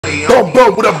Boom,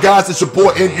 boom. What up, guys? It's your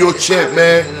boy, NBO Champ,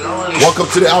 man. Welcome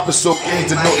to the episode Getting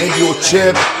to Know NBO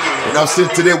Champ. You know what I'm saying?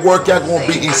 Today workout gonna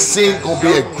be insane, gonna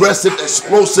be aggressive,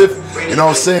 explosive. You know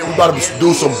what I'm saying? We about to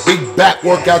do some big back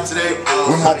workout today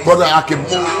with my brother I Can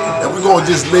Move. And we're gonna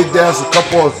just lay down some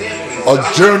couple of a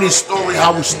journey story,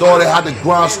 how we started, how the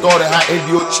grind started, how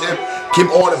NBO Champ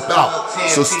came all about.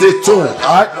 So stay tuned,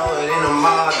 alright?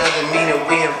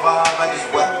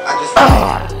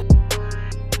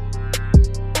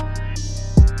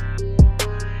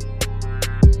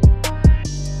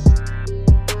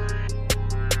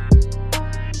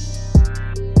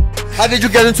 How did you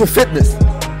get into fitness?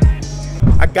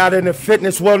 I got into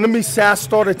fitness. Well, let me say I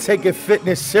started taking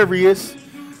fitness serious.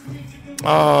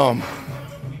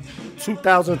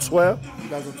 2012.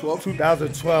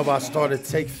 2012, I started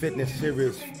to take fitness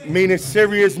serious. Meaning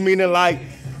like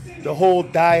the whole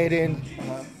dieting,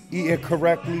 eating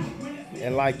correctly,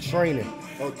 and like training.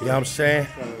 Okay. You know what I'm saying?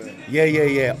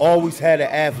 Yeah. Always had an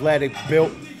athletic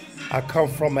build. I come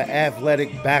from an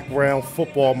athletic background,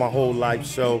 football my whole life,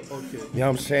 so you know what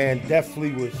I'm saying,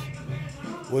 definitely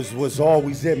was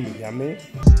always in me, I mean.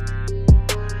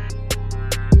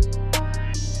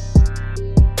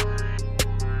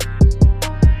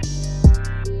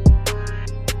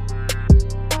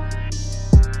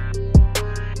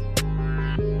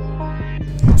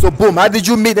 So boom, how did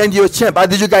you meet NBO Champ? How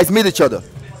did you guys meet each other?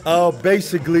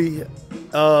 Basically,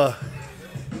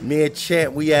 me and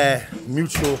Champ, we had a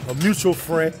mutual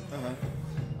friend.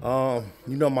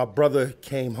 You know, my brother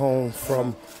came home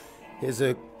from his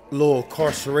little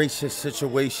incarceration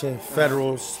situation,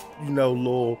 federals, you know,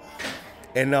 little,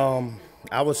 and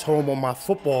I was home on my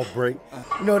football break.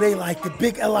 You know, they like the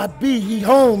big LIB, he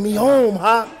home,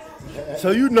 huh? So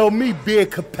you know me being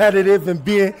competitive and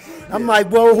I'm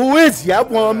like, well, who is he? I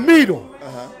want to meet him.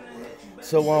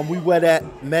 So we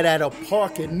met at a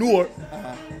park in Newark.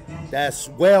 That's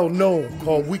well known,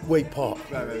 called Weekway Park.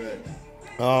 Right.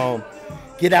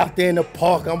 Get out there in the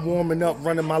park, I'm warming up,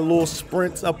 running my little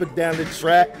sprints up and down the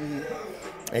track.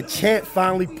 And Champ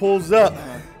finally pulls up.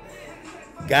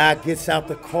 Guy gets out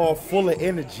the car full of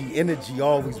energy. Energy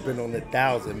always been on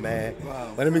 1,000, man.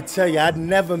 Wow. But let me tell you, I'd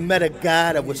never met a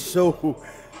guy that was so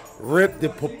ripped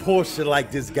and proportioned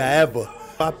like this guy ever.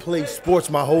 I played sports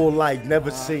my whole life,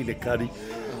 never seen it, Cuddy.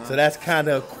 So that's kind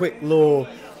of a quick little,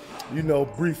 you know,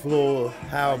 brief little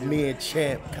how me and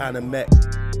Champ kind of met.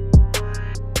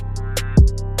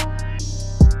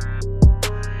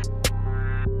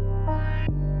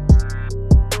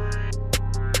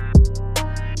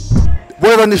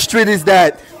 Word on the street is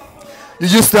that you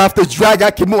used to have to drag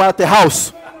I Can Move out the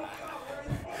house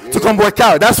to come work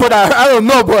out. That's what I don't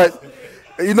know, but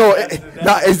you know,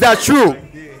 is that true?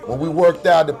 When we worked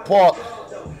out at the park,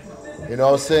 you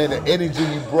know what I'm saying, the energy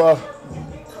you brought,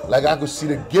 like I could see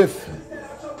the gift,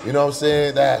 you know what I'm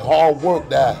saying, that hard work,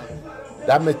 that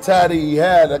mentality he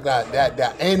had, like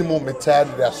that animal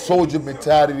mentality, that soldier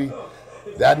mentality,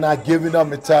 that not giving up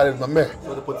mentality, my man.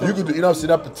 You could, you know what I'm saying,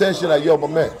 that potential, like, yo, my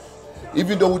man,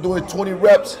 even though we're doing 20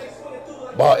 reps,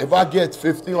 but if I get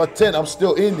 15 or 10, I'm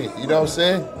still in it, you know what I'm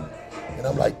saying? And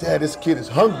I'm like, Dad, this kid is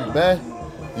hungry, man.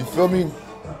 You feel me?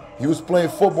 He was playing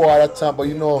football at that time, but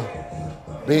you know,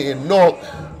 being in Newark,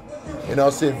 you know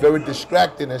what I'm saying, very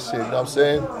distracting and shit, you know what I'm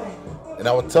saying? And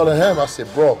I was telling him, I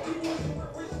said, bro,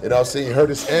 you know what I'm saying, he hurt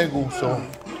his ankle, so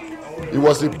he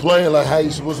wasn't playing like how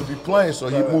he's supposed to be playing, so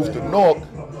he moved to Newark.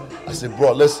 I said,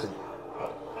 bro, listen,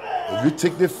 if you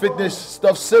take this fitness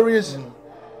stuff serious, you're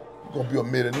gonna be a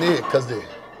millionaire, because the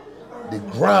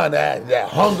grind, that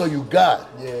hunger you got,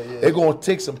 it's gonna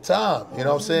take some time, you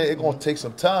know what I'm saying? It's gonna take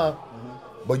some time,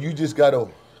 but you just gotta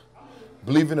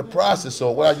believe in the process. So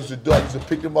what I used to do, I used to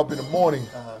pick them up in the morning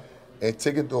and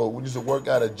take it to, we used to work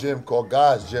at a gym called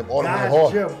God's Gym, all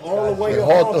the way in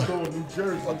Hawthorne, New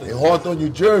Jersey. In Hawthorne, New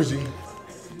Jersey.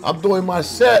 I'm doing my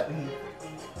set.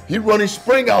 He running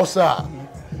spring outside.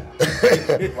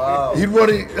 Wow. He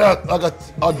running like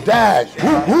a dash.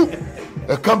 Whoop, whoop.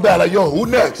 And come back like, yo, who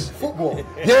next? Football.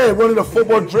 Yeah, running a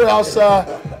football drill outside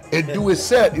and do his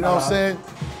set, you know what I'm saying?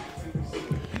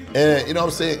 And you know what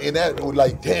I'm saying? And that was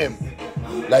like, damn,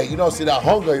 like, you know what I'm saying, that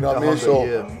hunger, you know what I mean?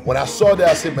 So when I saw that,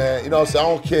 I said, man, you know what I'm saying, I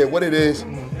don't care what it is,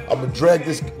 I'm gonna drag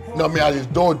this, you know what I mean? I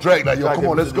just don't drag, like, yo, come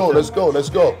on, let's go.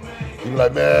 He was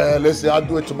like, man, listen, I'll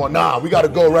do it tomorrow. Nah, we gotta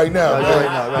go right now,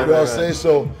 man. You know what I'm saying?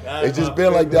 So it just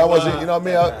been like that. I wasn't, you know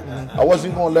what I mean? I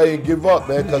wasn't gonna let him give up,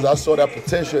 man, because I saw that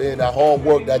potential in that hard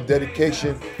work, that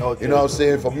dedication. You know what I'm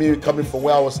saying? For me, coming from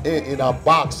where I was in our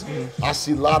box, I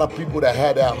see a lot of people that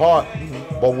had that heart,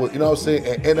 but you know what I'm saying,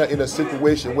 and enter in a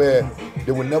situation where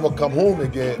they would never come home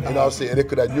again, you know what I'm saying? And they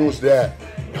could have used that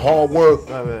hard work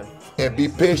and be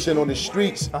patient on the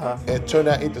streets and turn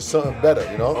that into something better,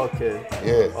 you know? Okay.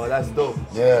 Yeah. Oh, that's dope.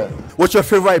 Yeah. What's your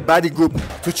favorite body group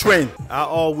to train? I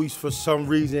always, for some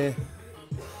reason,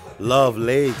 love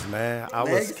legs, man. I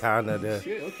was Legs? kind of the,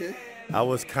 Okay. I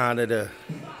was kind of the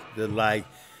like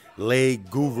leg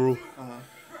guru.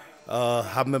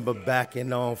 I remember back in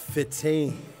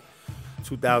 2015,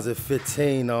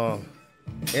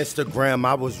 Instagram,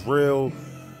 I was real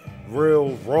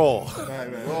raw.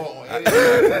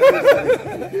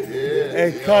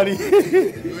 And Cuddy,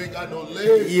 You ain't got no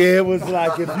legs. yeah, it was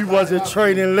like if you wasn't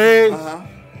training legs,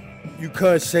 you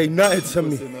couldn't say nothing to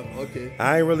me. Okay.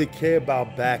 I ain't really care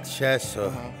about back, chest,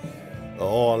 or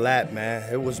all that, man.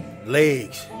 It was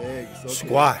legs,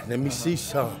 squat. Let me see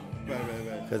something.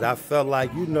 Cause I felt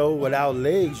like, without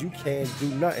legs, you can't do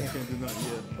nothing.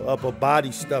 Upper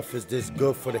body stuff is just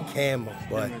good for the camera,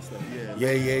 but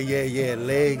yeah.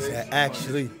 Legs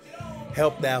actually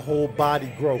help that whole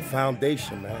body grow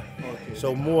foundation, man.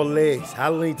 So more legs. I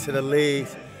lean to the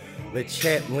legs. The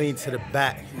champ lean to the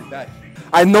back.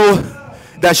 I know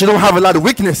that you don't have a lot of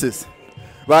weaknesses,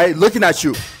 right? Looking at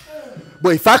you.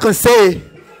 But if I can say,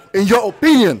 in your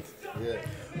opinion,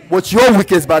 what's your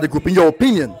weakest body group, in your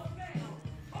opinion?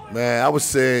 Man, I would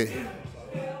say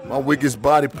my weakest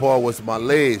body part was my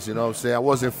legs, you know what I'm saying? I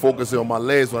wasn't focusing on my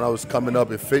legs when I was coming up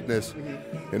in fitness.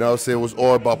 You know what I'm saying? It was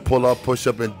all about pull-up,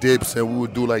 push-up, and dips, and we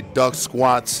would do like duck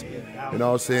squats, you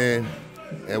know what I'm saying?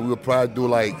 And we would probably do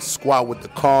like squat with the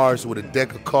cars, with a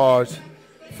deck of cards,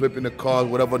 flipping the cards,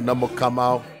 whatever number come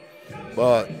out.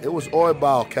 But it was all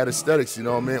about calisthenics, you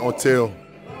know what I mean? Until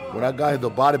when I got into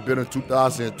bodybuilding in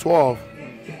 2012,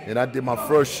 and I did my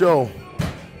first show,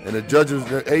 and the judges,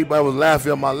 everybody was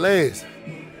laughing at my legs.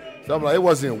 So I'm like, it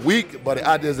wasn't weak, but the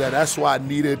idea is that's why I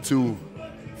needed to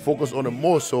focus on it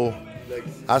more. So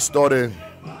I started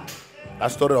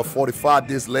a 45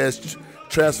 days last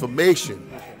transformation.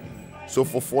 So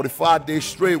for 45 days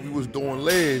straight, we was doing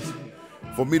legs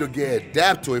for me to get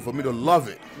adapted to it, for me to love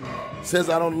it. Since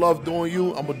I don't love doing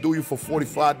you, I'm gonna do you for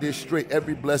 45 days straight,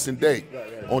 every blessing day,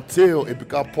 until it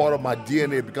become part of my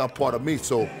DNA, it become part of me.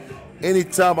 So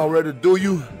anytime I'm ready to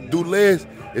do legs,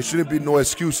 it shouldn't be no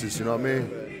excuses, you know what I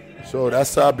mean? So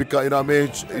that's how I become, work on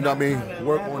that.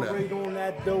 Elaborate on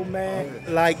that though, man.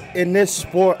 Like in this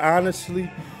sport, honestly,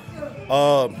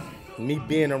 me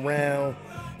being around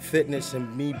fitness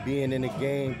and me being in the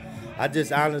game, I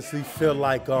just honestly feel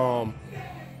like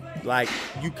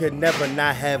you can never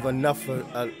not have enough.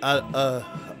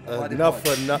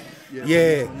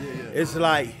 Yeah, it's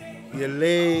like your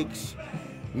legs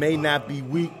may not be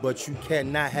weak, but you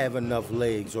cannot have enough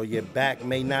legs, or your back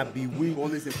may not be weak,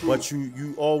 but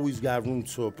you always got room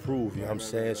to improve, you know what I'm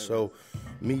saying? So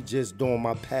me just doing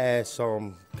my past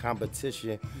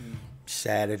competition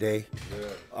Saturday,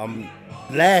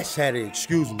 last Saturday,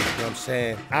 excuse me, you know what I'm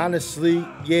saying? Honestly,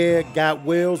 yeah, got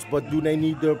wheels, but do they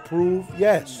need to improve?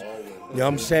 Yes. You know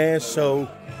what I'm saying? So,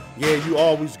 yeah, you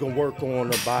always gonna work on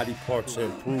the body parts to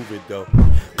improve it though.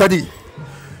 Cuddy,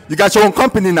 you got your own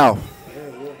company now.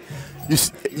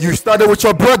 You started with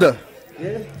your brother.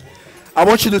 Yeah. I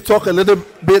want you to talk a little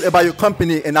bit about your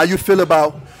company and how you feel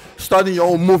about starting your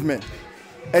own movement.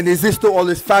 And is this to all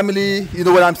his family? You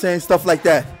know what I'm saying? Stuff like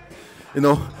that. You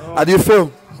know, how do you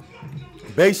feel?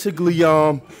 Basically,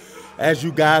 as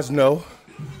you guys know,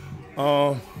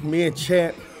 me and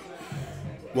Champ,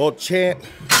 Champ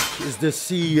is the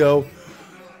CEO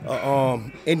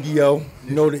of Indio,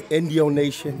 the Indio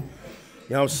Nation.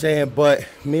 You know what I'm saying? But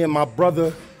me and my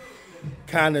brother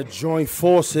kind of joined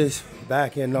forces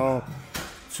back in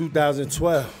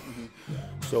 2012.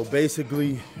 So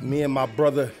basically, me and my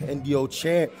brother, Indio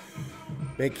Champ,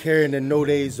 been carrying the No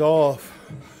Days Off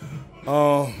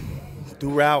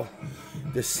throughout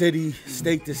the city,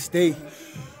 state to state,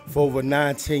 for over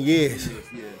 9-10 years. You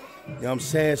know what I'm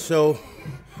saying? So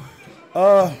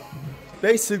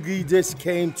basically just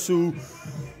came to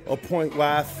a point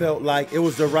where I felt like it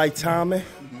was the right timing.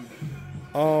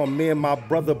 Me and my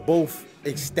brother both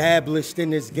established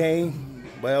in this game,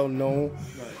 well known.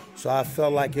 So I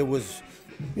felt like it was,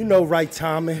 right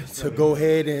timing to go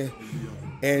ahead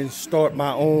and start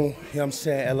my own, you know what I'm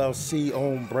saying, LLC,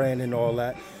 own brand and all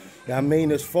that. You know what I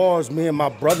mean? As far as me and my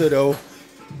brother though,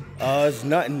 it's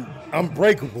nothing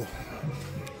unbreakable.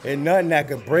 And nothing that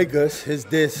can break us. Is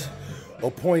this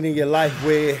a point in your life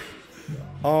where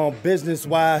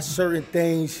business-wise, certain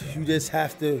things you just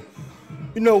have to,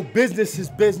 business is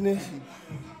business.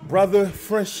 Brother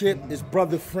friendship is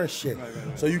brother friendship.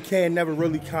 So you can't never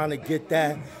really kind of get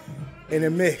that in a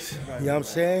mix. You know what I'm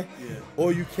saying?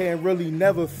 Or you can't really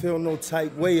never feel no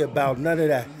type way about none of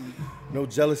that. No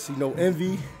jealousy, no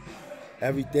envy.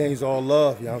 everything's all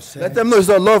love, you know what I'm saying? Let them know it's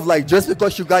all love. Like, just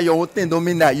because you got your own thing don't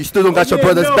mean that you still don't got your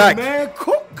brother's back. Man,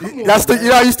 come on, That's the, you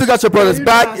know, you still got your brother's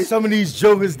back. Some of these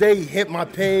jokers, they hit my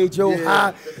page,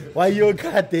 hi. Why you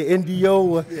got the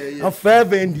Indio? I'm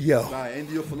forever Indio. Nah,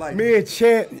 Indio for life. Me and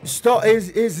Champ,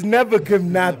 it's never could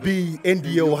not be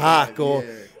Indio Hawk or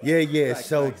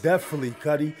so definitely,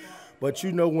 Cuddy. But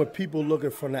you know, when people looking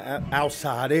from the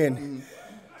outside in,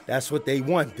 that's what they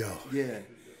want, though. Yeah.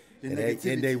 And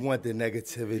they want the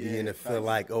negativity and to feel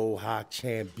like, oh, Hawk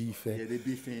Champ beefing. Yeah, they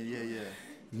beefing,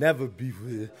 Never beef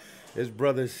with it. His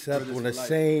brother slept on the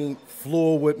same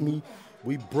floor with me.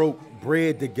 We broke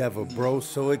bread together, bro.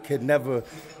 So it could never,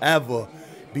 ever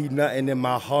be nothing in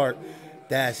my heart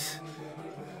that's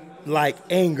like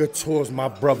anger towards my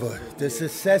brother. The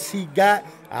success he got,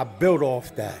 I built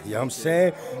off that. You know what I'm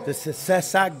saying? The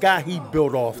success I got, he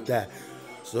built off that.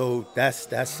 So that's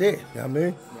it. You know what I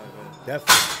mean?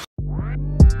 Definitely.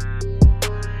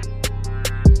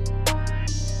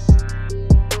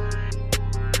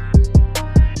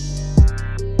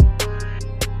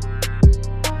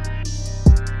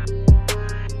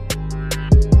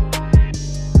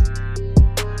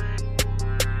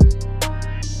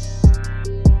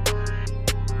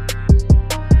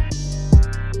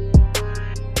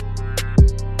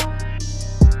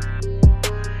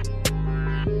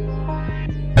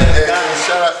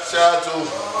 Shout out to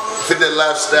Fit That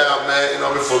Lifestyle, man. You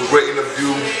know what I mean? For a great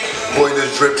interview, putting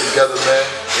this drip together, man.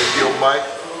 Indio Mike.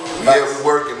 Yeah, we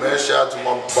working, man. Shout out to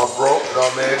my bro. You know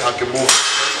what I mean? I can move.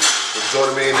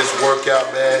 Joining me in this workout,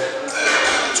 man.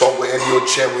 Talk with Indio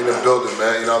Champ, we in the building,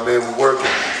 man. You know what I mean? We working.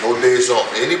 No days off.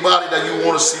 Anybody that you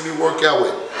want to see me work out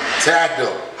with, tag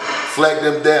them. Flag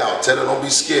them down. Tell them don't be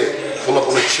scared. Pull up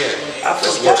on the champ. I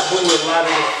forgot who a lot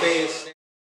of the fans